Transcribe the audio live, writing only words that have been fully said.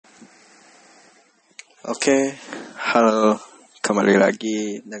Oke, halo, kembali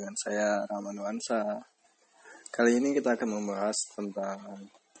lagi dengan saya Rahman Wansa. Kali ini kita akan membahas tentang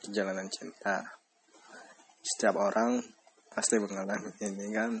perjalanan cinta. Setiap orang pasti mengalami ini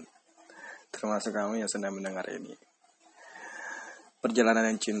kan, termasuk kamu yang sedang mendengar ini.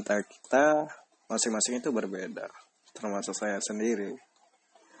 Perjalanan cinta kita masing-masing itu berbeda, termasuk saya sendiri.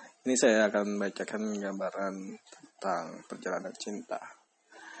 Ini saya akan bacakan gambaran tentang perjalanan cinta.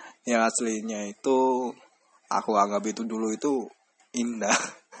 Yang aslinya itu aku anggap itu dulu itu indah,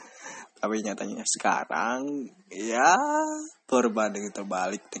 tapi nyatanya sekarang ya berbanding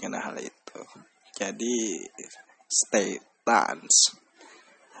terbalik dengan hal itu. Jadi stay tuned.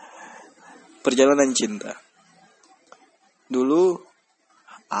 Perjalanan cinta. Dulu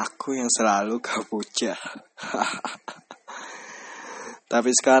aku yang selalu kau puja. Tapi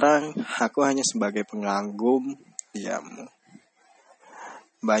sekarang aku hanya sebagai pengagum diammu.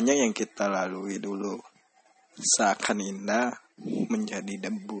 Banyak yang kita lalui dulu, seakan indah menjadi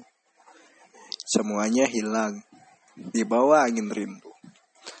debu. Semuanya hilang di bawah angin rindu.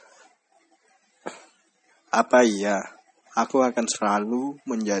 Apa iya, aku akan selalu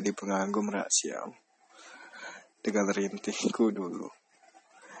menjadi pengagum rahasia dengan rintihku dulu.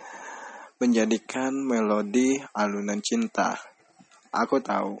 Menjadikan melodi alunan cinta. Aku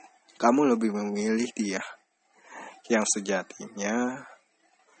tahu, kamu lebih memilih dia yang sejatinya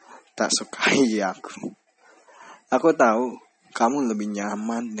tak sukai aku. Aku tahu kamu lebih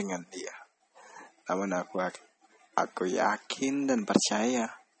nyaman dengan dia. Namun aku yakin dan percaya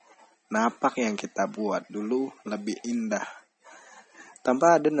napak yang kita buat dulu lebih indah.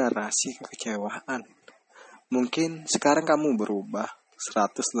 Tanpa ada narasi kekecewaan. Mungkin sekarang kamu berubah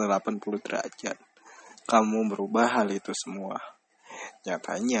 180 derajat. Kamu berubah hal itu semua.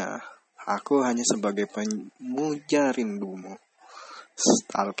 Nyatanya aku hanya sebagai pemuja rindumu.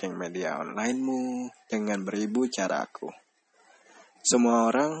 Stalking media onlinemu dengan beribu caraku. Semua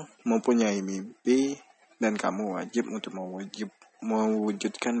orang mempunyai mimpi dan kamu wajib untuk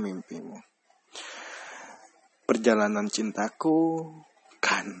mewujudkan mimpimu. Perjalanan cintaku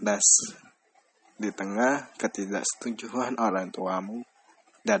kandas di tengah ketidaksetujuan orang tuamu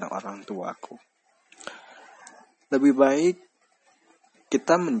dan orang tuaku. Lebih baik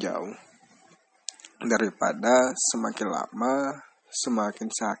kita menjauh daripada semakin lama semakin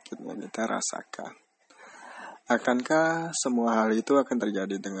sakit yang kita rasakan. Akankah semua hal itu akan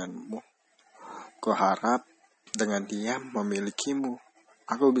terjadi denganmu? Kuharap dengan dia memilikimu,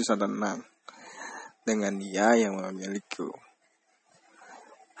 aku bisa tenang dengan dia yang memilikiku.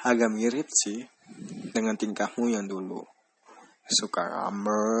 Agak mirip sih dengan tingkahmu yang dulu. Suka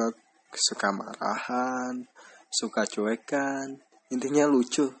ngambek, suka marahan, suka cuekan, intinya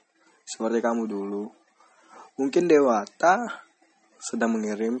lucu seperti kamu dulu. Mungkin dewata sedang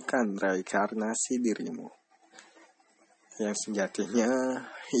mengirimkan reinkarnasi dirimu. Yang sejatinya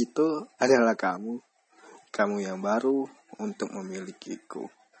itu adalah kamu yang baru untuk memilikiku.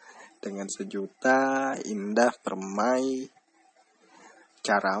 Dengan sejuta indah permai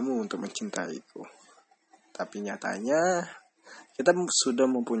caramu untuk mencintaiku. Tapi nyatanya kita sudah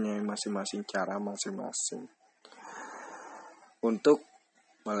mempunyai masing-masing cara masing-masing untuk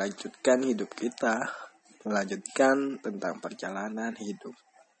melanjutkan hidup kita. Melanjutkan tentang perjalanan hidup.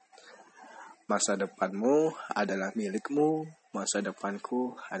 Masa depanmu adalah milikmu, masa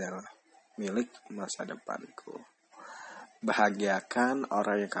depanku adalah milik masa depanku. Bahagiakan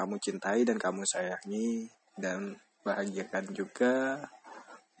orang yang kamu cintai dan kamu sayangi, dan bahagiakan juga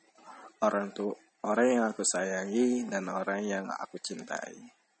orang yang aku sayangi dan orang yang aku cintai.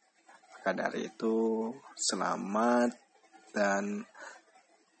 Maka dari itu, selamat dan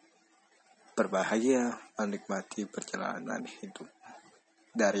berbahagia menikmati perjalanan hidup.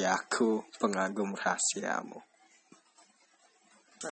 Dari aku, pengagum rahasiamu.